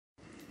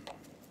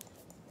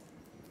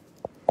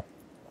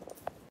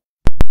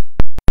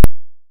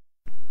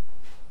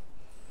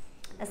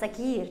As ek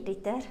hier,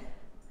 Dieter.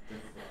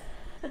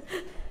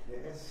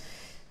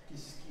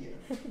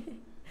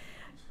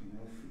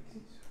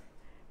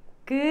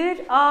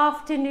 Good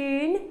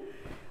afternoon.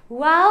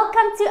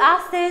 Welcome to our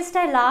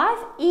Thursday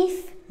Live.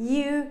 If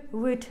you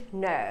would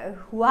know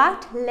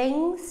what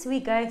lengths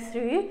we go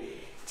through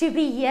to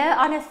be here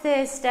on a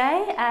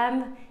Thursday,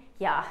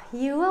 yeah,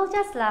 you will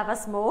just love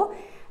us more.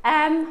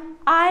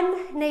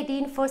 I'm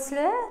Nadine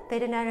Vosloo,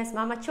 better known as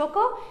Mama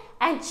Tjhoko,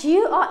 and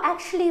you are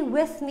actually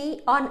with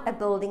me on a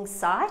building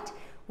site.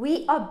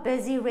 We are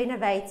busy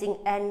renovating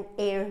an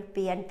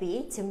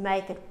Airbnb to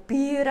make it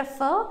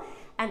beautiful,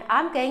 and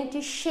I'm going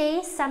to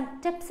share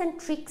some tips and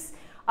tricks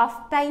of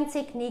paint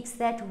techniques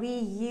that we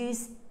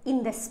use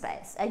in the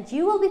space, and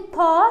you will be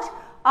part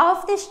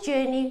of this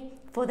journey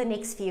for the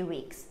next few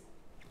weeks.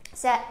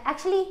 So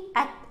actually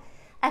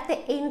at the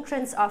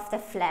entrance of the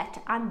flat,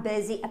 I'm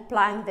busy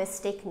applying this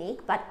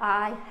technique, but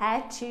I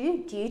had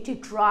to, due to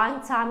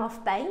drying time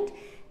of paint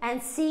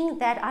and seeing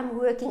that I'm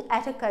working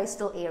at a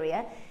coastal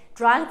area,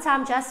 drying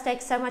time just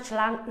takes so much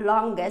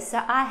longer,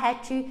 so I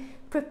had to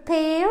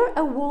prepare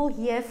a wall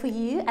here for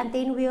you, and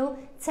then we'll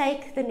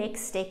take the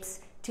next steps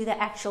to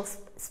the actual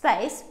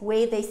space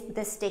where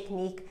this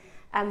technique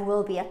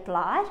will be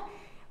applied.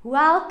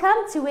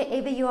 Welcome to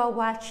wherever you are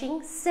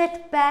watching.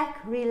 Sit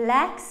back,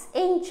 relax,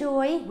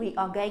 enjoy. We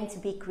are going to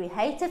be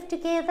creative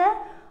together.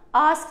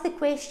 Ask the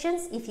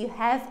questions if you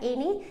have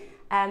any.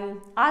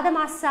 Either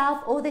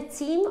myself or the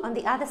team on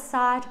the other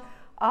side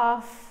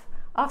of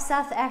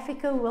South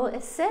Africa will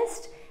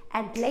assist,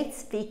 and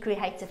let's be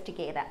creative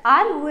together.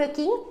 I'm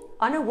working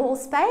on a wall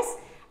space,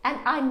 and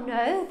I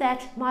know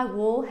that my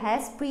wall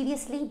has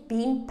previously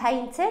been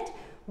painted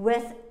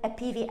with a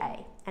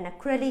PVA, an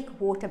acrylic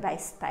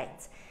water-based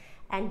paint.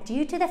 And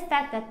due to the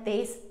fact that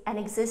there's an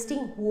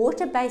existing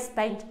water-based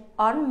paint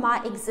on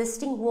my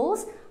existing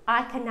walls,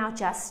 I can now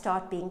just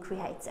start being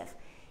creative.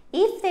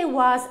 If there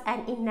was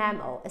an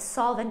enamel, a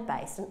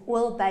solvent-based, an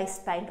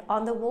oil-based paint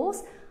on the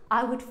walls,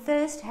 I would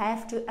first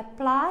have to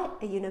apply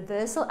a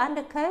universal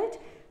undercoat,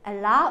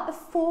 allow a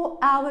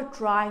 4-hour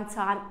drying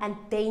time, and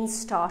then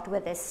start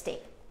with this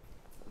step.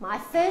 My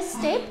first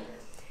step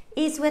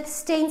is with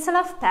stencil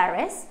of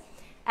Paris.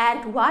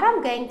 And what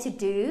I'm going to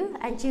do,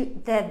 and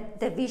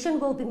the vision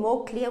will be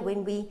more clear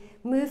when we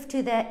move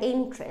to the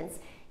entrance,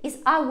 is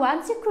I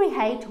want to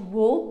create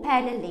wall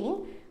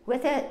paneling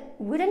with a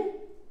wooden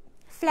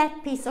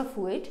flat piece of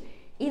wood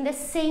in the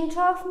center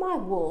of my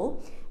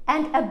wall,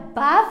 and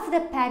above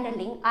the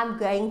paneling I'm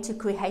going to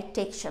create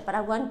texture, but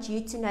I want you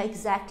to know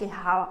exactly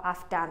how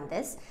I've done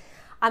this.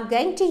 I'm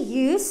going to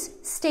use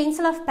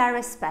stencil of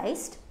Paris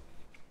paste,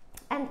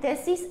 and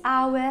this is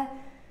our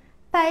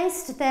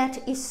paste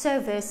that is so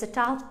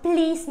versatile.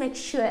 Please make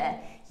sure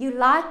you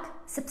like,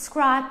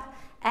 subscribe,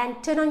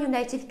 and turn on your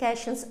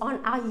notifications on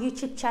our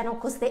YouTube channel,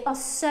 because there are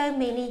so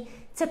many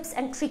tips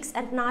and tricks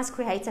and nice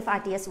creative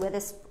ideas with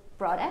this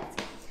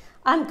product.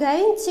 I'm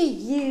going to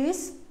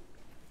use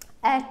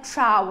a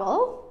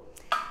trowel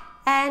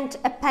and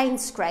a paint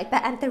scraper,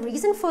 and the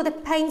reason for the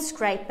paint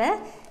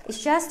scraper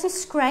is just to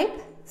scrape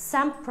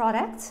some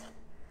product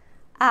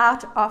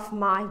out of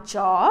my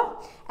jar.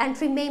 And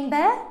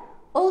remember,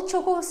 all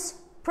Tjhoko's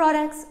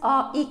products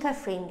are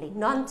eco-friendly,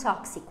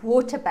 non-toxic,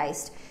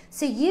 water-based.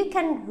 So you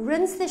can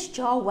rinse this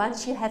jar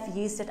once you have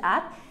used it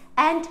up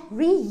and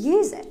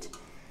reuse it.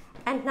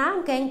 And now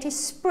I'm going to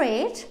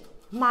spread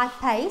my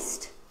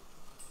paste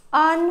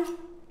on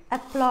a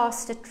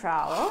plaster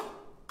trowel.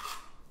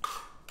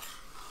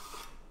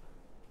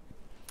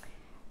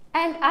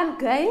 And I'm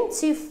going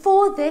to,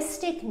 for this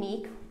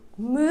technique,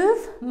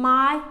 move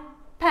my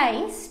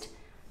paste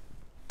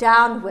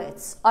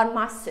downwards on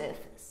my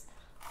surface.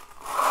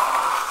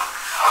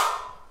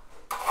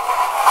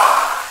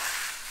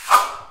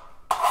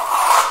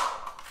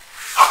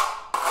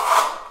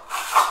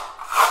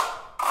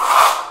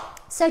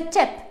 So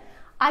tip,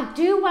 I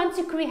do want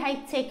to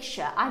create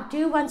texture. I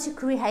do want to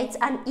create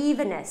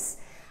unevenness.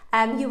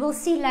 You will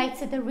see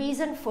later the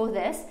reason for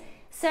this.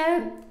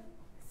 So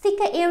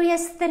thicker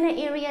areas, thinner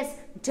areas,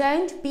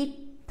 don't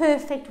be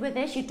perfect with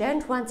this. You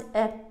don't want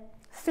a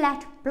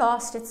flat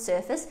plastered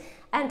surface.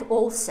 And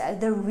also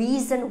the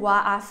reason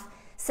why I've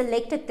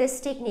selected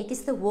this technique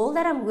is the wall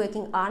that I'm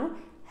working on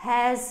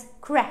has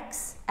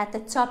cracks at the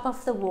top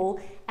of the wall,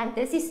 and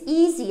this is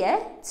easier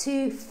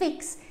to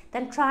fix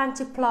than trying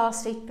to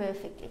plaster it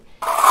perfectly.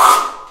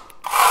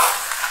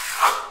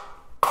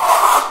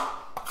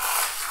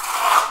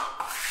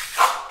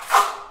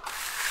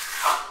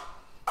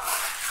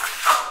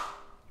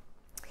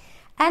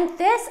 And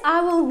this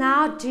I will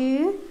now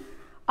do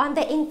on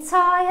the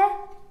entire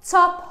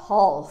top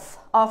half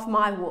of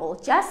my wall,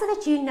 just so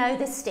that you know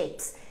the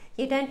steps.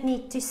 You don't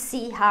need to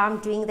see how I'm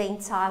doing the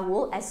entire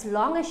wall, as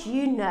long as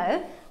you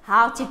know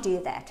how to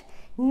do that.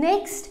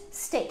 Next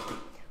step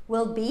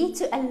will be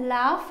to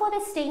allow for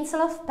the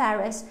stencil of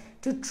Paris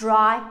to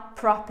dry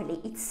properly.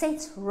 It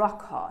sets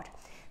rock hard.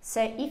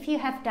 So if you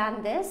have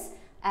done this,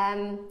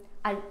 I'm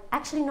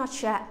actually not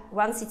sure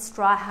once it's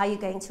dry how you're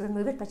going to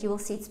remove it, but you will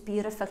see it's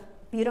beautiful,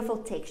 beautiful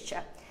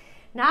texture.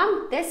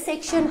 Now this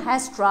section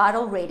has dried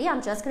already.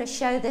 I'm just going to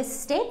show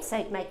this step so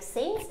it makes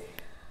sense.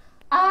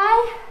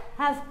 I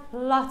have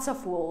lots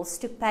of walls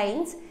to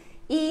paint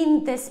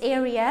in this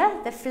area,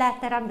 the flat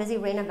that I'm busy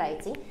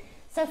renovating.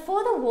 So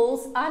for the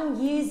walls,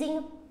 I'm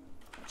using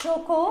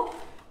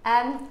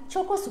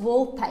Tjhoko's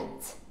wall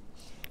paint.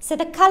 So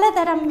the color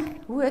that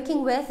I'm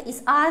working with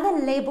is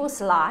either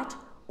Label's Light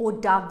or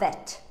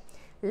Davet.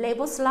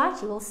 Label's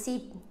Light, you will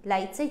see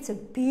later, it's a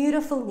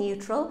beautiful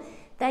neutral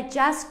that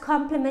just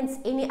complements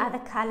any other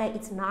color.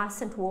 It's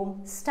nice and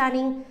warm,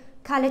 stunning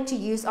color to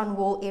use on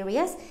wall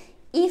areas.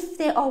 If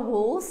there are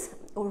walls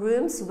or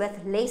rooms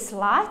with less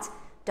light,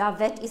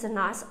 Davet is a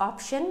nice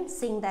option,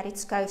 seeing that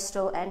it's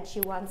coastal and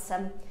you want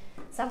some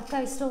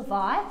coastal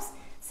vibes.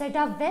 So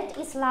Davet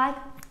is like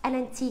an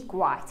antique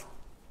white.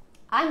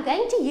 I'm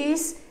going to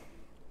use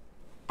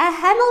a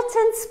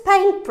Hamilton's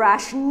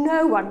paintbrush.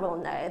 No one will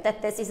know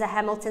that this is a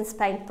Hamilton's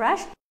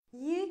paintbrush.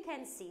 You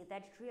can see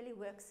that it really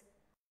works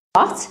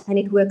hot and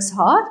it works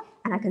hard,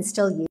 and I can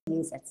still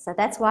use it. So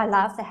that's why I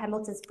love the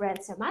Hamilton's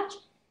brand so much.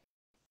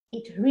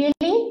 It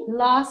really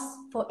lasts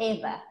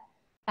forever.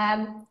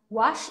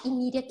 Wash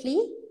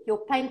immediately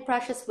your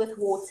paintbrushes with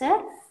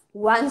water.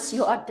 Once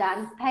you are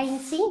done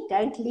painting,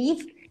 don't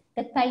leave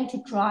the paint to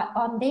dry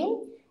on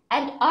them.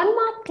 And on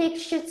my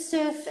textured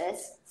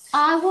surface,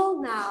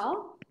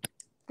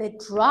 the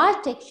dry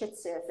textured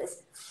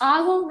surface,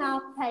 I will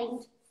now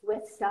paint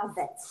with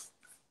Davet.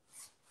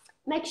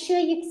 Make sure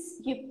you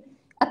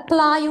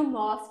apply your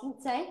masking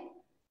tape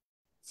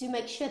to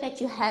make sure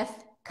that you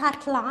have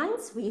cut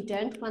lines where you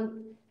don't want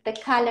the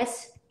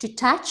colors to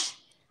touch.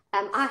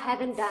 I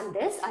haven't done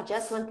this. I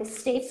just want the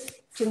steps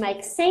to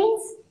make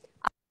sense.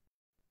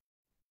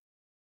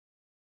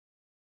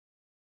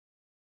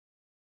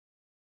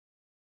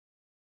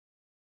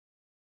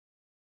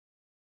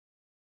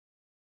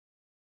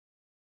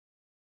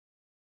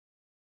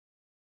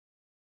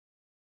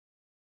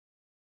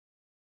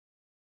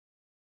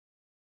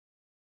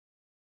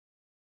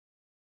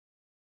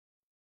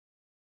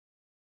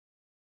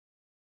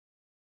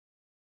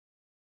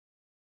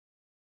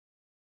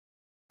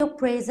 Your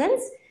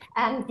presence,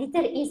 and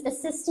Dieter is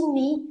assisting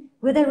me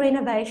with the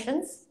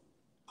renovations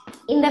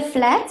in the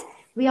flat.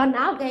 We are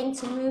now going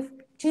to move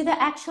to the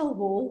actual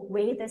wall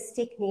where this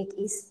technique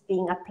is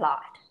being applied.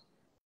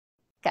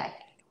 Okay,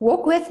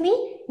 walk with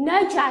me,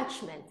 no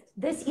judgment.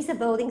 This is a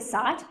building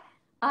site.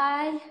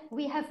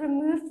 We have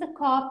removed the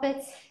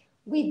carpets.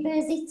 We're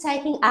busy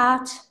taking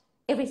out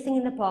everything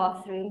in the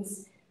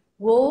bathrooms,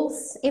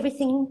 walls,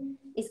 everything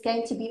is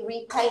going to be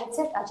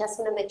repainted. I just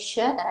want to make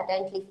sure that I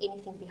don't leave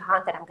anything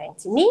behind that I'm going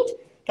to need.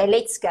 Okay,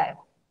 let's go.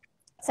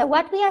 So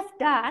what we have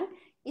done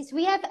is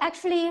we have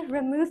actually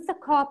removed the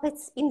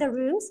carpets in the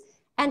rooms,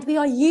 and we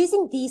are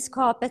using these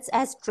carpets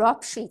as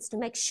drop sheets to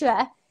make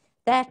sure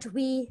that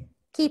we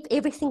keep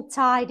everything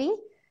tidy,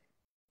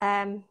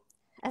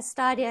 as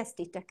tidy as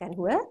Dieter can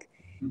work,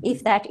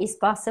 if that is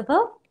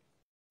possible.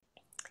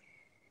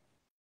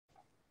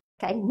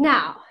 Okay,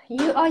 now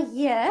you are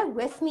here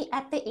with me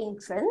at the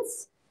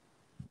entrance.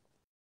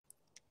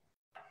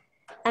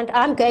 And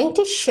I'm going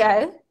to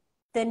show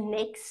the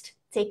next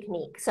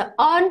technique. So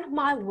on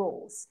my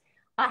walls,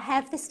 I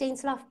have the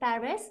stencil of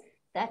Paris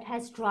that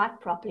has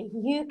dried properly.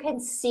 You can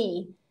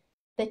see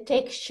the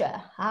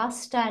texture, how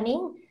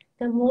stunning.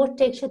 The more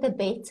texture, the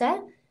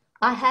better.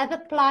 I have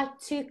applied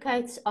 2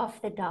 coats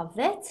of the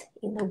Davet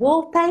in the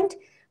wall paint.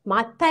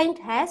 My paint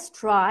has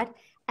dried,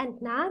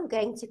 and now I'm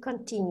going to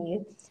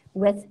continue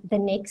with the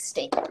next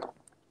step.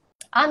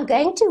 I'm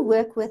going to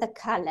work with a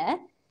color,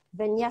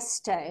 Vineyard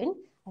Stone.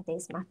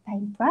 There's my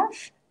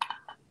paintbrush.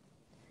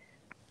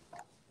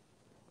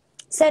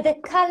 So the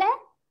color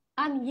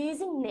I'm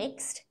using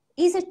next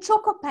is a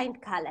Tjhoko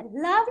Paint color.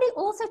 Lovely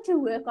also to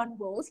work on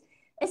walls,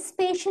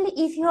 especially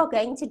if you are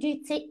going to do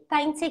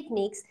paint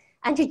techniques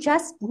and you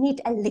just need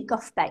a lick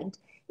of paint.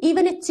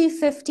 Even a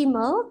 250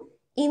 ml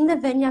in the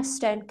Vineyard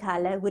Stone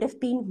color would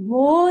have been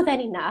more than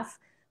enough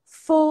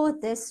for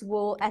this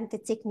wall and the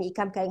technique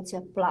I'm going to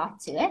apply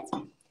to it.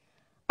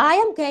 I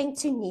am going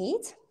to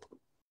need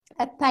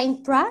a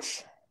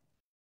paintbrush.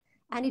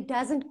 And it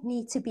doesn't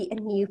need to be a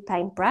new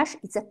paintbrush.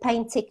 It's a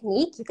paint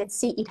technique. You can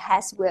see it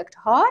has worked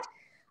hard.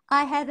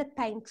 I have a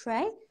paint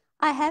tray.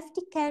 I have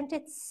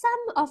decanted some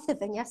of the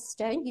Vineyard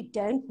Stone. You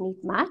don't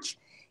need much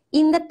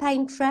in the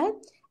paint tray.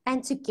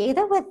 And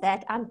together with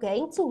that, I'm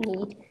going to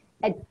need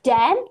a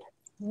damp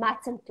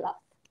mutton cloth.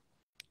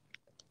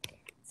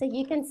 So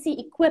you can see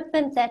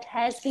equipment that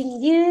has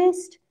been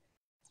used.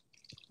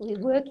 We're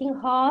working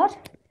hard.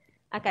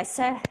 Okay,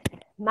 so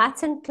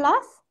mutton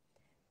cloth.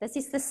 This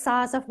is the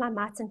size of my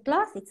mutton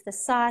cloth. It's the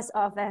size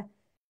of a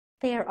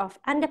pair of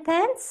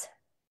underpants.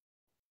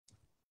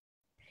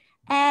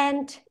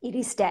 And it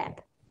is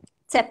damp.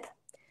 Tip,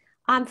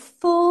 I'm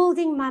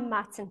folding my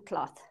mutton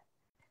cloth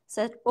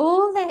so that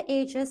all the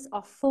edges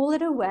are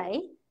folded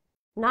away,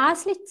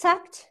 nicely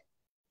tucked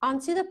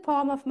onto the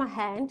palm of my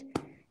hand,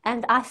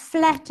 and I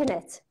flatten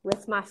it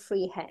with my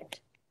free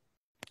hand.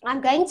 I'm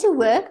going to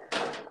work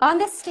on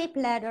the step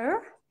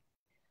ladder.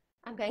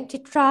 I'm going to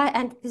try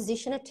and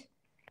position it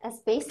as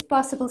best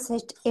possible so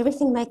that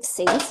everything makes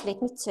sense.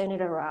 Let me turn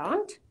it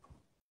around.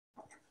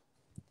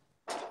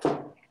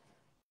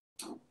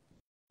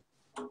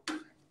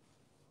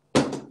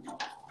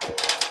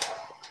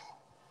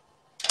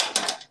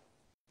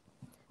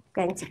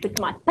 I'm going to put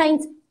my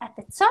paint at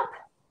the top.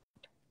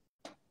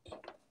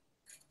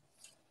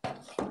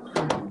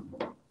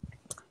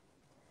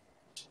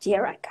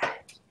 Here I go.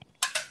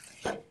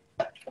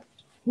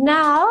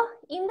 Now,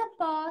 in the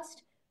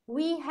past,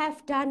 we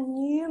have done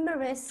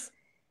numerous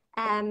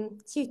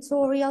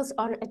tutorials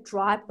on a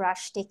dry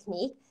brush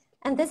technique,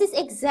 and this is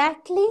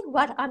exactly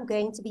what I'm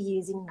going to be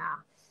using now.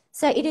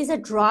 So it is a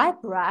dry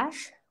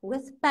brush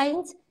with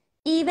paint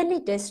evenly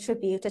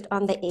distributed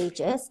on the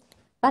edges,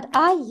 but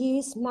I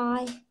use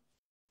my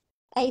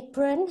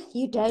apron.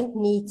 You don't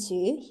need to.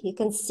 You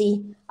can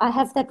see I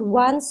have that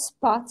one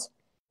spot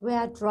where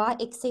I dry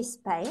excess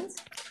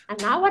paint. And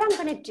now what I'm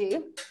going to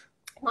do,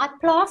 my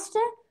plaster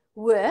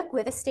work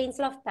with a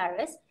stencil of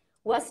Paris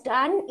was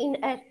done in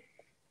a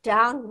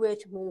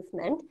downward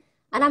movement,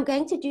 and I'm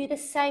going to do the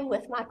same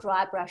with my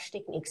dry brush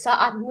technique. So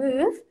I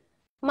move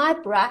my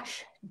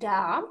brush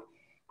down,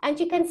 and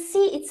you can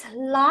see it's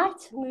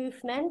light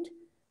movement,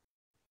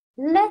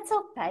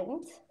 little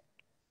paint.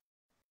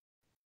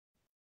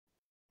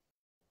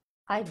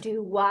 I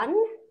do one,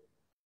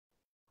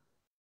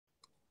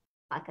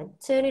 I can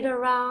turn it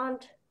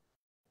around,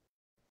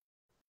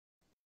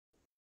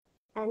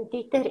 and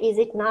Dieter, is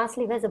it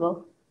nicely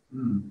visible?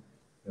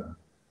 Yeah,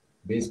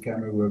 best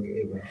camera work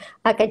ever.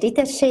 Okay,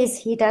 Dieter says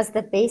he does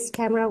the best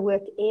camera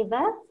work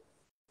ever.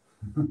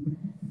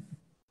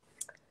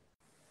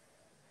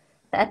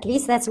 At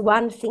least that's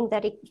one thing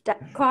that it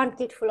can't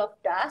get full of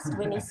dust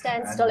when he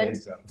stands still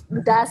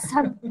and does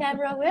some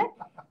camera work.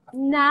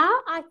 Now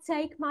I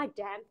take my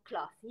damp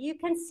cloth. You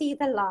can see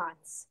the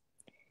lines.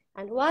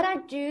 And what I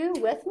do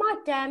with my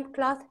damp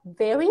cloth,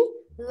 very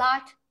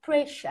light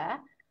pressure,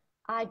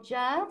 I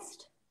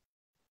just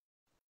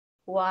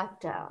wipe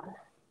down.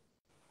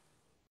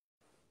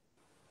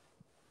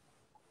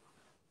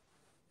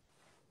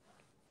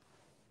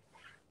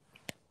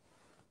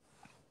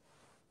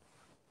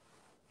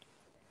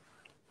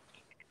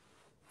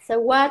 So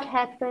what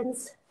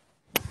happens,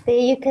 there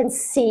you can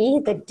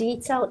see the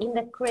detail in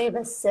the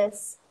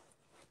crevices.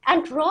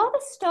 And rather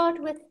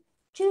start with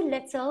too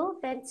little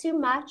than too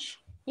much.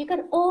 You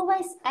can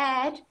always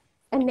add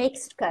a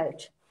next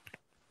coat,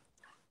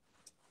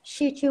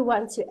 should you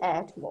want to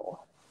add more.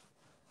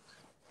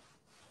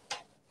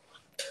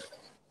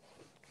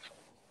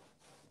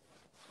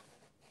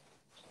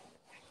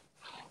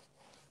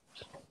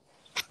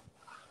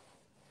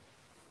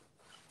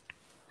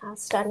 How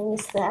stunning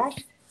is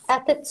that?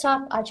 At the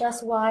top, I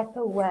just wipe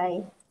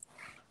away.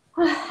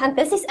 And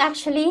this is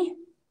actually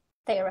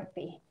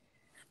therapy.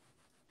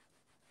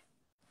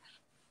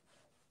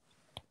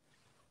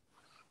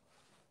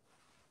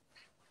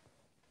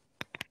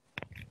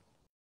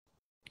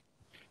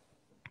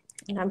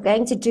 And I'm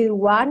going to do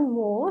one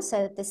more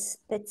so that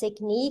the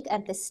technique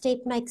and the step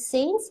makes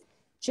sense.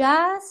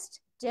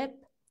 Just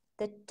dip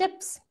the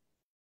tips,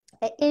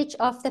 the edge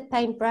of the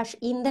paintbrush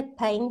in the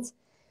paint.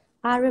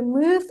 I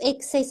remove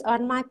excess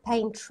on my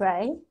paint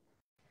tray.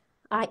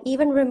 I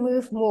even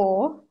remove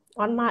more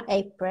on my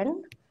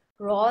apron,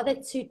 rather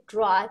too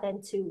dry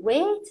than too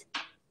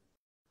wet.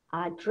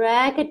 I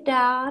drag it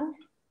down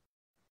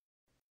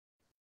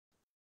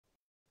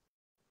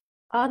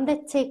on the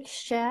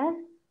texture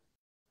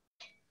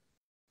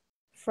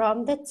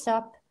from the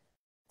top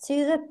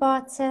to the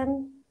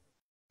bottom.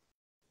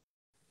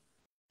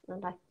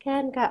 And I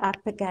can go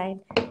up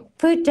again.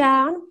 Put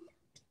down.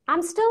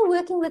 I'm still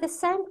working with the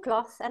same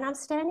cloth and I'm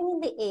standing in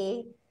the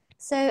air.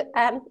 So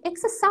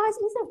exercise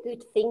is a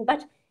good thing,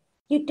 but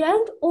you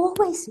don't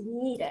always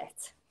need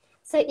it.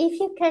 So if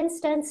you can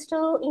stand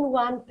still in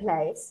one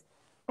place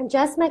and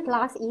just make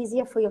life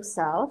easier for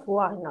yourself,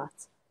 why not?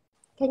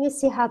 Can you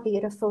see how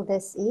beautiful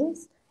this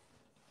is?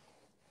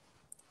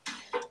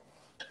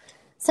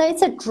 So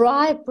it's a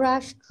dry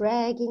brush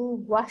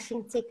dragging,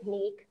 washing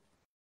technique.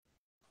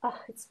 Oh,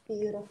 it's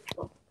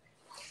beautiful.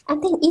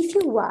 And then if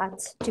you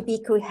want to be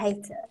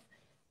creative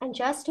and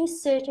just do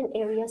certain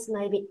areas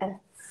maybe a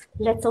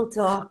little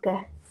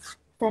darker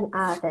than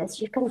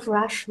others, you can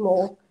brush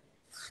more,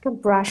 you can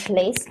brush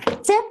less.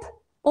 Tip,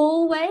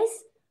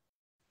 always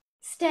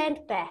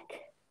stand back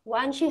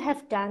once you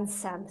have done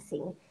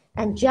something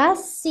and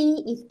just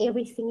see if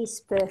everything is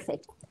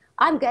perfect.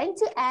 I'm going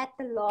to add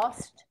the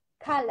last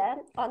color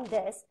on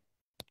this.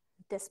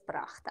 Dis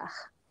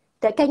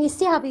prachtig. Can you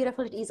see how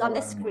beautiful it is on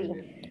the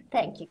screen?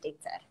 Thank you,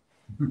 Dieter.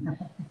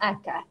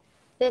 Okay,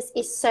 this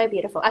is so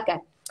beautiful. Okay,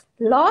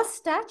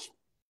 last touch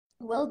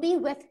will be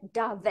with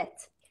David.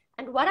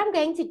 And what I'm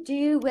going to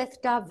do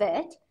with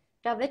David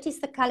is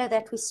the color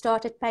that we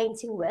started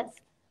painting with.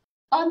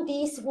 On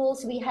these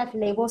walls, we have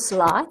levels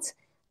light,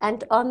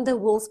 and on the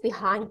walls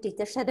behind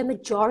Dieter, so the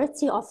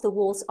majority of the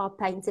walls are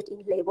painted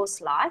in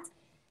levels light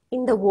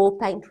in the wall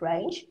paint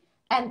range.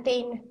 And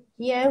then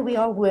here we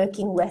are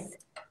working with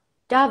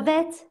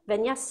David,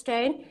 Vineyard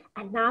Stone,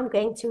 and now I'm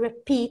going to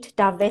repeat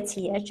David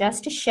here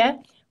just to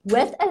show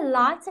with a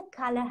lighter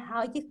color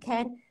how you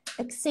can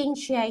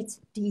accentuate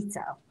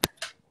detail.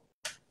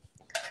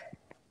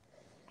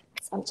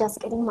 So I'm just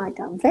getting my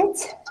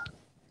duvet,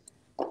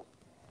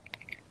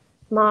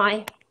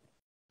 my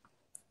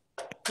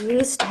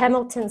used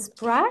Hamilton's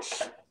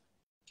brush,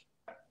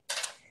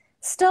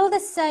 still the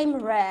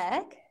same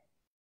rag,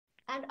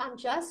 and I'm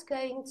just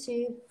going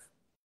to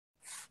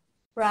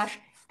brush.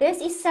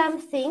 This is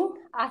something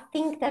I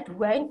think that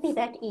won't be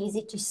that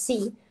easy to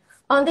see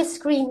on the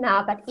screen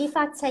now, but if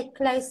I take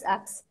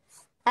close-ups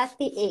at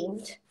the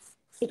end,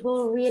 it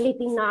will really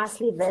be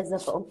nicely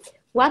visible.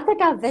 What the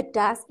duvet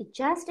does, it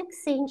just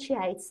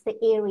accentuates the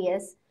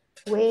areas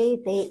where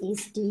there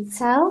is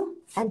detail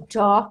and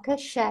darker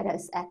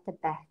shadows at the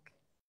back.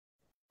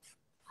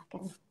 I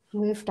can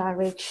move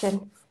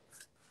direction.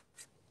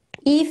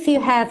 If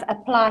you have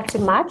applied too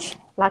much,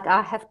 like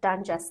I have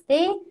done just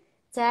there,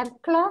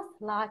 damp cloth,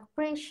 light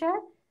pressure,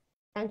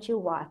 and you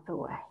wipe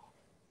away.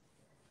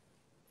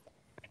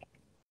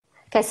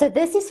 Okay, so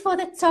this is for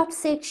the top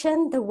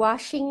section, the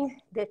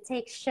washing, the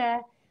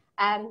texture,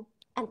 and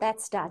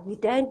that's done. You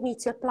don't need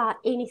to apply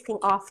anything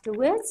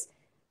afterwards.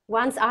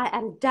 Once I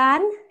am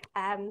done,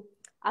 I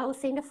will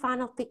send a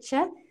final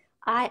picture.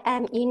 I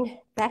am in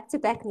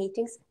back-to-back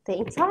meetings the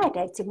entire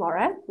day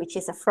tomorrow, which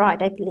is a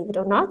Friday, believe it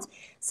or not.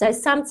 So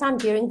sometime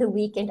during the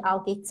weekend,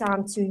 I'll get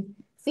time to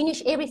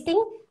finish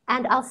everything,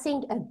 and I'll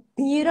send a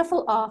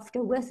beautiful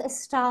after with a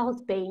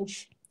styled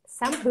bench,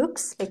 some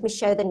hooks. Let me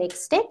show the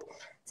next step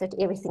so that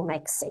everything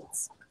makes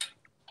sense.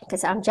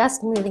 Because I'm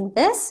just moving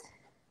this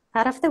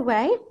out of the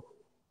way.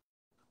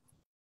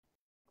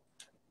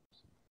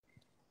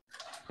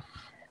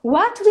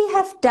 What we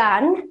have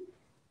done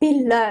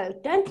below,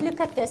 don't look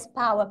at this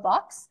power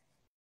box.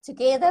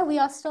 Together we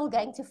are still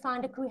going to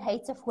find a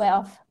creative way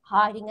of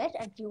hiding it,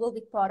 and you will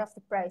be part of the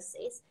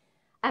process.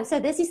 So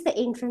this is the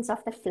entrance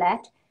of the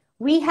flat.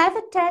 We have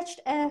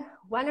attached a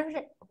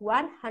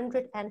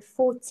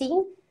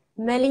 114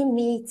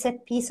 millimeter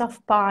piece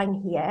of pine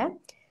here.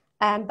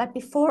 But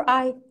before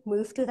I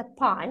move to the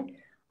pine,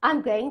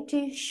 I'm going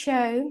to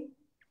show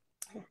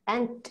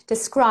and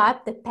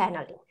describe the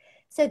paneling.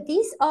 So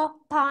these are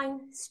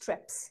pine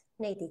strips,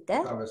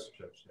 Nedita. Cover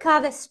strips. Yeah.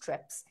 Cover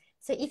strips.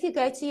 So if you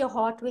go to your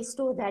hardware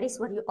store, that is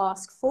what you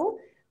ask for.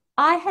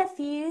 I have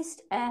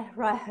used a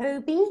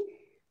Ryobi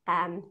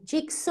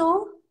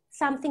jigsaw,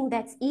 something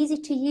that's easy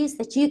to use,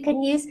 that you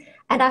can use,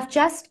 and I've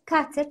just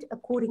cut it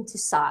according to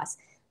size.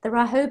 The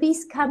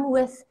Ryobis come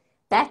with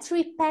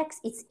battery packs.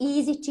 It's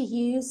easy to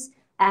use.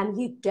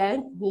 You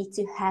don't need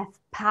to have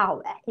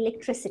power,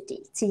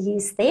 electricity to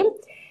use them.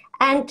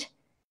 And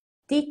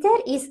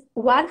Dieter is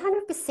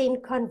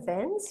 100%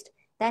 convinced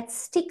that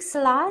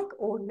sticks-like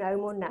or no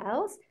more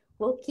nails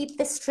will keep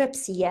the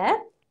strips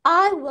here.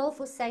 I will,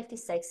 for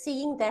safety's sake,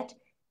 seeing that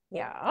we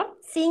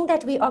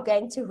are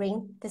going to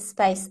rent the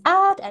space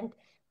out and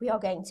we are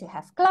going to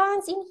have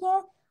clients in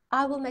here,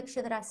 I will make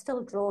sure that I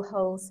still draw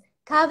holes,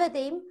 cover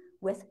them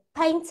with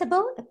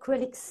paintable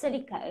acrylic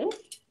silicone.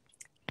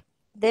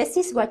 This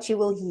is what you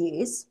will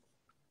use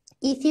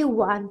if you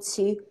want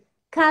to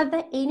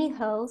cover any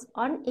holes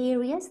on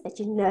areas that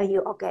you know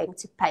you are going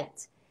to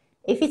paint.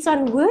 If it's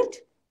on wood,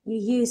 you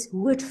use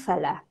wood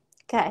filler.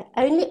 Okay,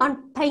 only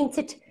on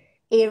painted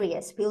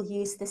areas we'll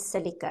use the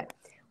silicone.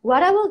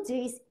 What I will do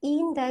is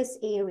in those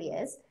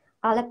areas,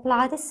 I'll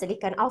apply the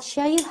silicone. I'll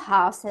show you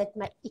how so that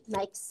it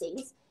makes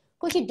sense,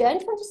 because you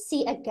don't want to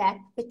see a gap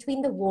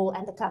between the wall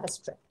and the cover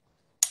strip.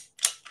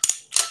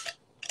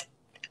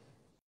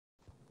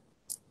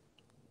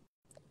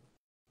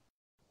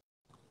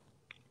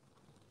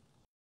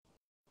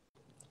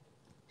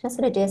 Just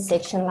going to do a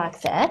section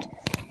like that.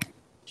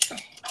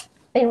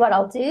 Then what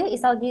I'll do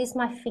is I'll use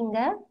my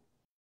finger,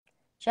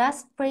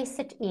 just press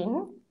it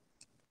in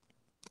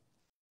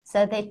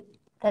so that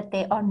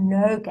there are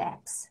no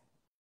gaps.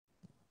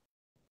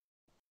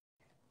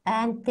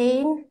 And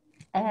then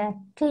a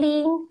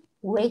clean,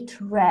 wet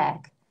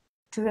rag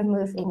to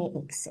remove any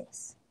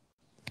excess.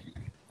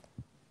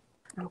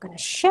 I'm going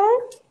to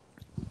show.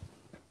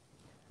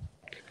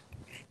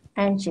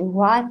 And you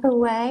wipe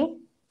away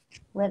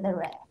with a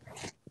rag.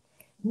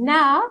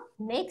 Now,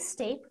 next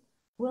step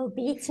will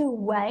be to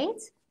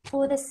wait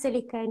for the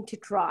silicone to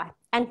dry.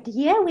 And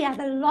here we have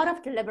a lot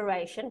of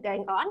deliberation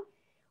going on.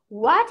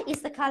 What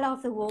is the color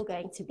of the wall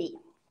going to be?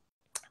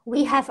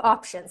 We have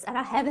options, and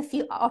I have a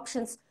few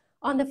options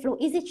on the floor.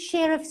 Is it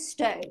Sheriff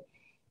Stone?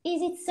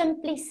 Is it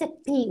simply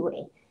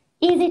Sepiwe?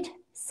 Is it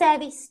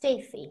Savvy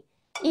Steffi?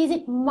 Is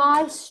it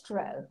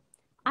Maestro?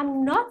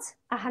 I'm not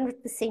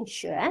 100%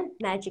 sure,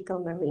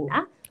 Magical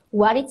Marina,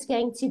 what it's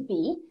going to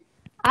be.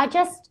 I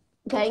just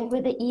going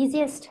with the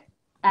easiest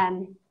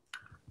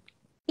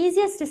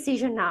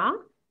decision now,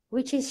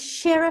 which is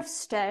Sheriff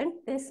Stone.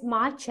 This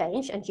might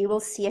change, and you will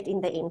see it in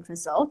the end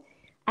result.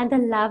 And the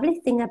lovely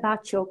thing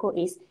about Tjhoko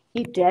is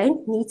you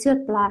don't need to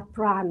apply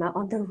primer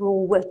on the raw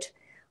wood.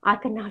 I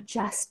can now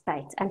just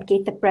paint and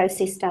get the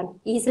process done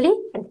easily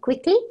and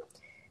quickly.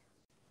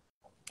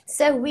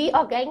 So we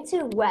are going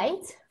to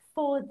wait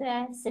for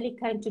the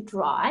silicone to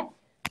dry.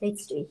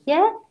 Let's do it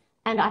here.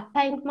 And I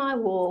paint my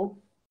wall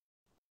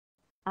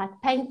I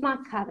paint my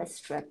cover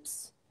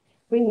strips.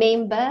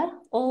 Remember,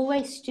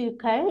 always 2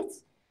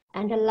 coats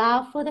and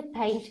allow for the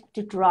paint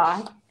to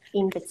dry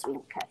in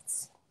between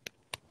coats.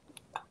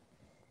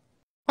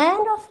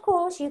 And of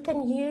course, you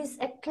can use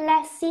a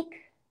classic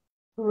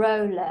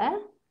roller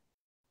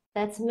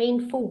that's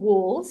meant for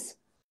walls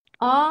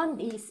on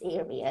these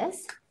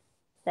areas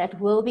that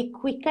will be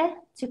quicker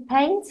to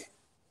paint.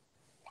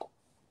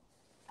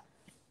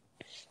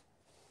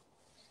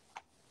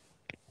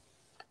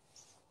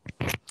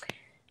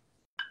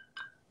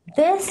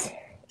 This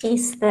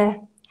is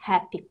the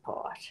happy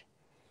part.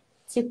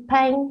 To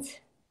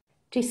paint,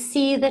 to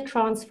see the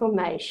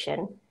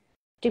transformation,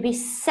 to be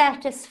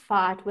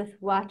satisfied with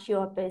what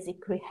you're busy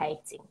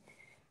creating.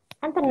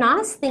 And the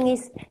nice thing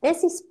is,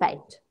 this is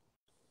paint.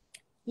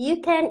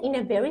 You can, in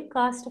a very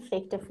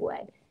cost-effective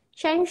way,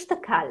 change the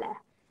color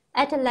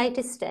at a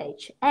later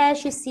stage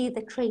as you see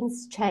the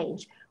trends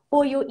change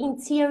or your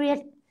interior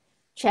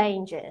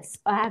changes.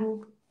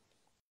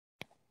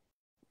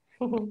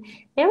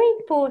 Very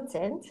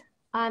important,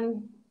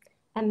 I'm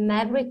a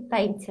maverick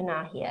painter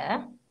now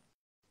here,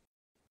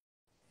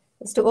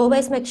 is to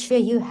always make sure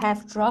you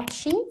have drop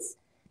sheets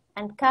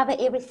and cover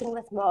everything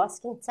with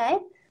masking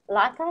tape.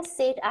 Like I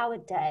said, our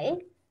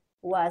day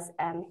was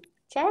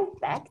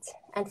jam-packed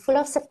and full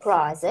of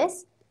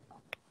surprises.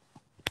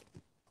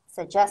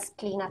 So just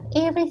clean up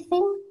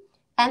everything.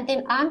 And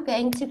then I'm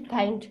going to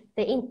paint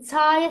the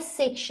entire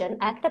section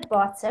at the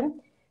bottom,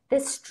 the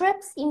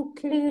strips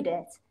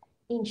included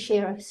in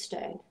sheriff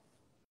stone.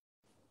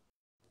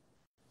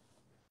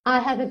 I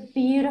have a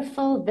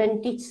beautiful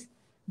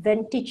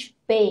vintage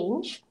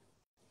bench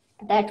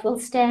that will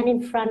stand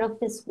in front of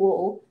this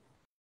wall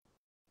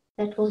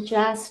that will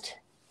just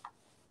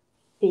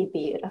be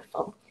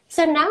beautiful.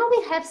 So now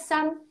we have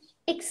some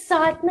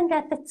excitement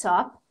at the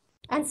top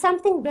and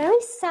something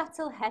very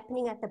subtle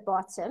happening at the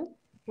bottom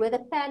with a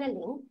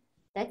paneling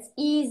that's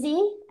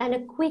easy and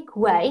a quick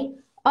way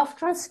of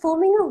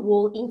transforming a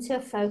wall into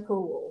a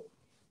focal wall.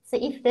 So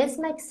if this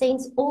makes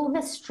sense, all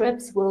the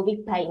strips will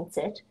be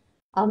painted.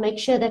 I'll make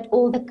sure that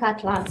all the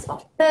cut lines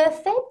are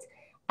perfect.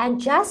 And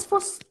just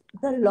for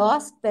the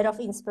last bit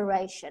of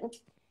inspiration,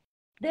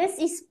 this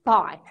is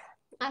pine.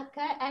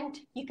 Okay, and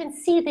you can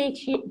see that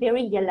it's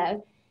very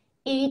yellow.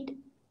 If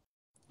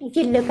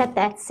you look at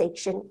that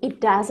section, it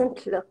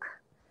doesn't look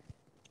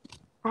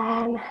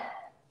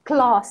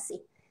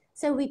classy.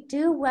 So we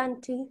do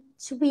want to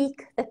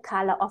tweak the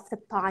color of the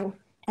pine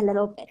a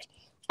little bit.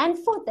 And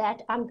for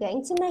that, I'm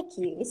going to make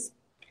use,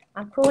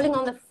 I'm crawling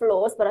on the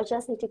floors, but I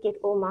just need to get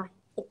all my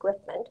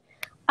equipment.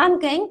 I'm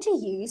going to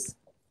use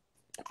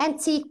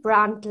antique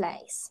brown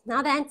glaze.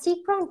 Now the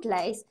antique brown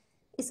glaze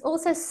is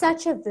also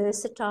such a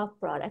versatile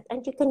product,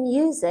 and you can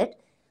use it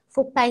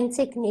for paint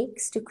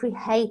techniques to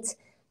create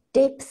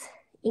depth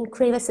in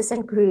crevices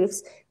and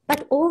grooves,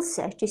 but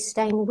also to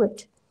stain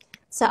wood.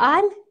 So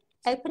I'm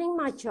opening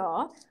my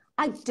jar.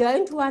 I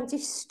don't want to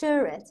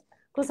stir it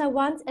because I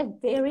want a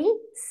very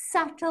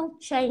subtle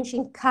change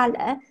in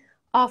color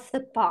of the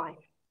pine.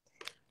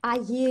 I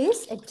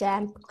use a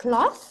damp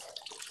cloth.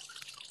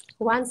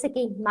 Once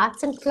again,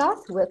 mutton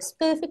cloth works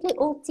perfectly,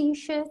 all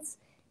t-shirts,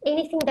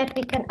 anything that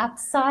we can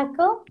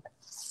upcycle.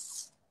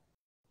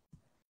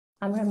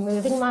 I'm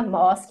removing my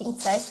masking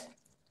tape.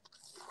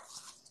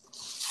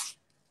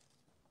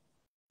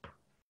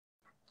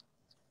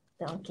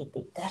 Don't get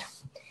it there.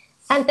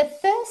 And the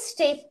first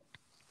step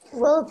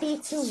will be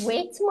to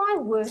wet my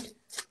wood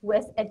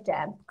with a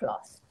damp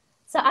cloth.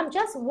 So I'm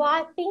just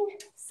wiping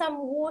some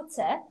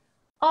water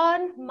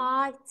on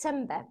my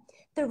timber.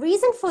 The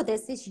reason for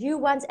this is you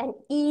want an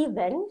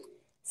even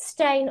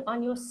stain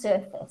on your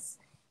surface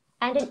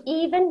and an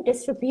even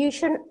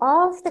distribution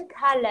of the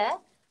color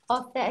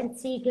of the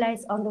antique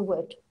glaze on the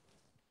wood.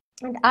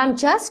 And I'm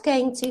just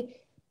going to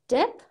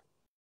dip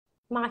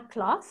my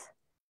cloth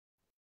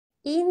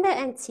in the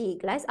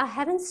antique glaze. I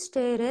haven't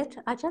stirred it.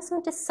 I just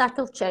want a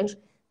subtle change.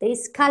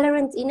 There's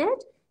colorant in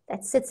it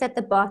that sits at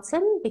the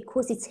bottom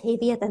because it's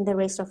heavier than the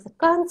rest of the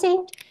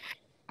content.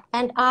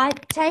 And I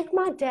take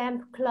my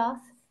damp cloth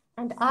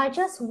and I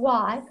just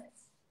wipe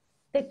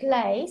the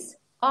glaze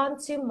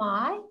onto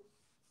my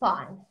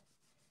pine.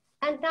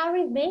 And now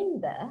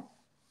remember,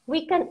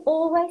 we can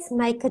always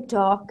make it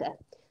darker.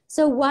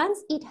 So once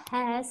it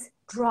has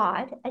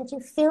dried and you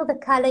feel the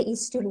color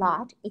is too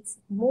light, it's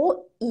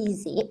more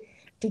easy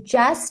to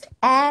just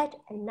add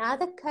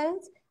another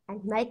coat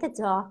and make it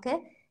darker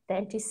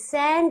than to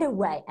sand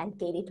away and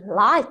get it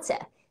lighter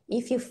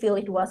if you feel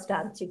it was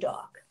done too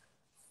dark.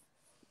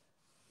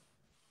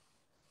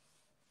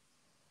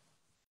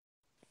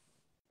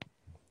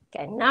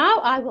 Okay, now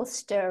I will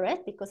stir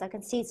it because I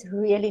can see it's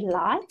really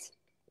light.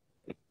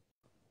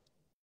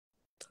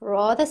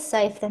 Rather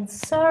safe than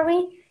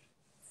sorry.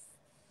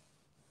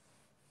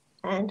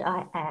 And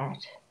I add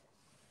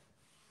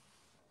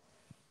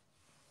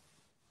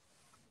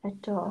a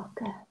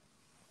darker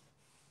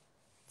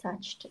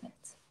touch to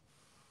it.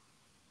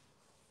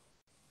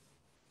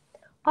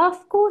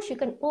 Of course, you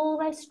can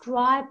always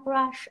dry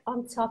brush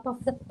on top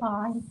of the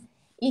pine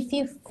if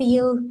you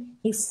feel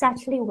you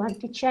subtly want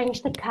to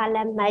change the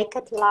color, make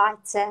it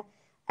lighter.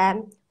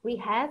 We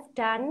have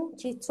done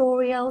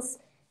tutorials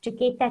to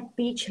get that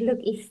beach look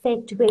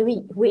effect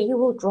where you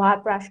will dry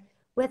brush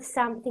with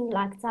something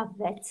like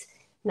that,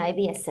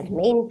 maybe a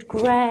cement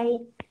gray.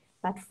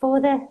 But for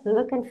the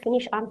look and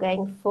finish I'm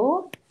going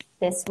for,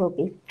 this will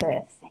be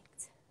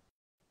perfect.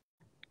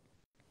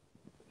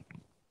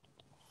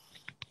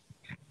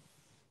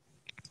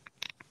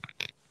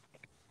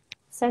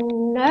 So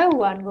no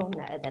one will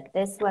know that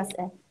this was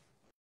a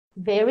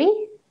very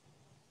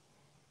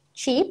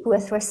cheap,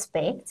 with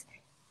respect,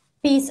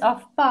 piece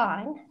of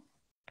pine,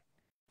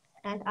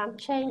 and I'm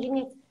changing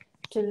it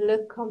to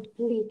look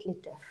completely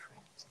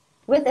different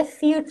with a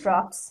few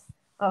drops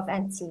of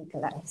antique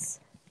glaze.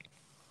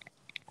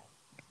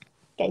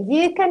 Okay,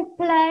 you can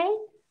play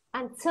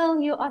until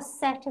you are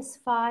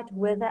satisfied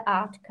with the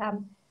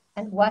outcome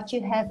and what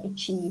you have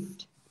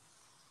achieved.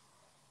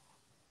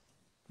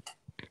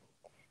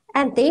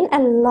 And then a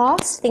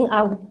last thing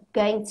I'm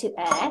going to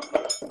add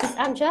is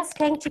I'm just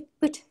going to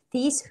put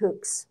these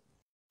hooks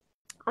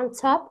on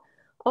top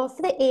of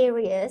the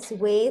areas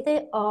where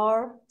there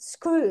are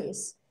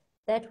screws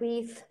that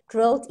we've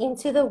drilled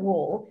into the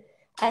wall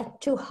and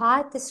to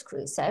hide the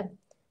screws. So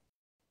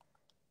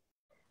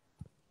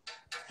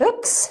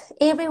hooks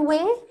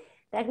everywhere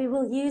that we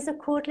will use a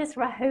cordless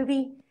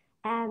Ryobi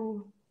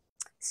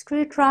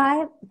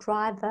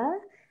screwdriver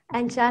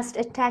and just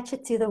attach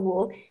it to the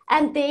wall.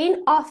 And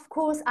then, of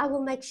course, I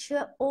will make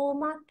sure all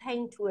my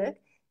paint work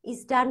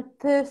is done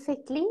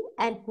perfectly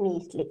and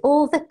neatly.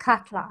 All the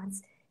cut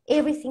lines,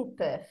 everything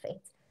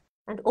perfect.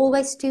 And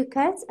always 2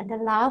 coats and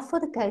allow for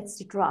the coats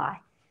to dry.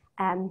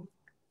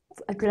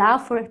 Allow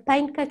for a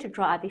paint coat to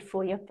dry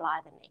before you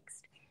apply the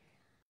next.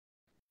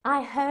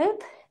 I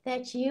hope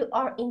that you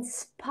are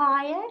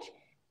inspired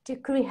to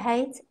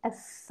create a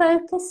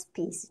focus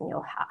piece in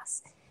your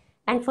house.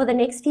 And for the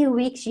next few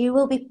weeks, you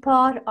will be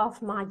part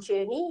of my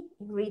journey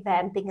in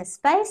revamping a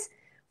space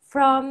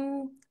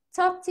from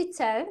top to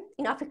toe.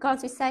 In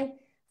Afrikaans, we say,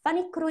 van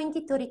die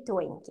kroontjie tot die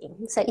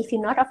toontjie. So if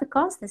you're not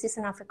Afrikaans, this is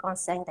an Afrikaans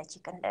saying that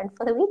you can learn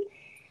for the week.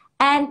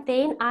 And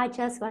then I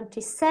just want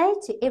to say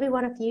to every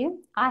one of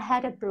you, I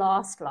had a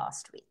blast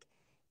last week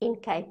in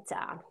Cape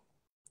Town.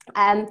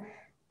 And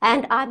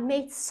I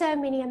met so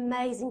many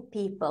amazing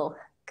people,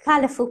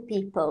 colorful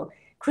people,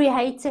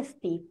 creative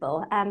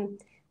people.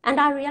 And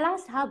I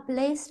realized how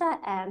blessed I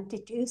am to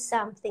do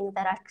something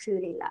that I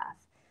truly love.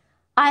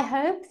 I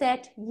hope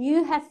that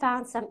you have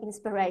found some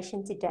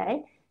inspiration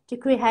today to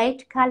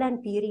create color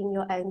and beauty in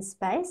your own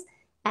space,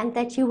 and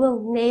that you will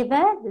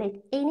never let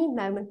any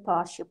moment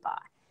pass you by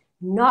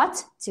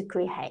not to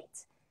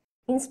create.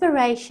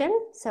 Inspiration,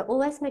 so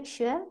always make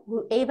sure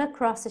whoever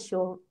crosses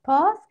your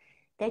path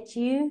that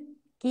you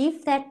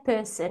give that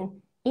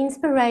person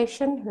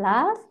inspiration,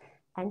 love,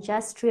 and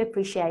just true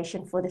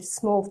appreciation for the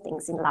small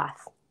things in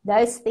life.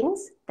 Those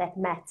things that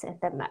matter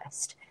the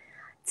most.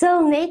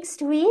 Till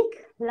next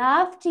week,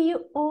 love to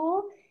you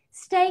all.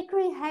 Stay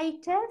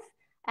creative.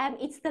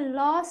 It's the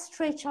last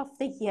stretch of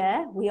the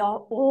year. We are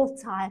all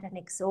tired and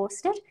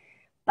exhausted,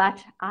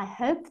 but I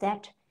hope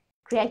that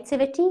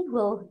creativity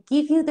will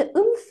give you the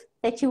oomph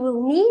that you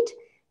will need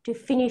to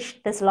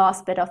finish this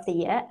last bit of the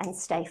year and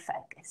stay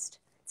focused.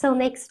 Till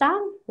next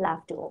time,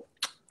 love to all.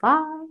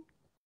 Bye.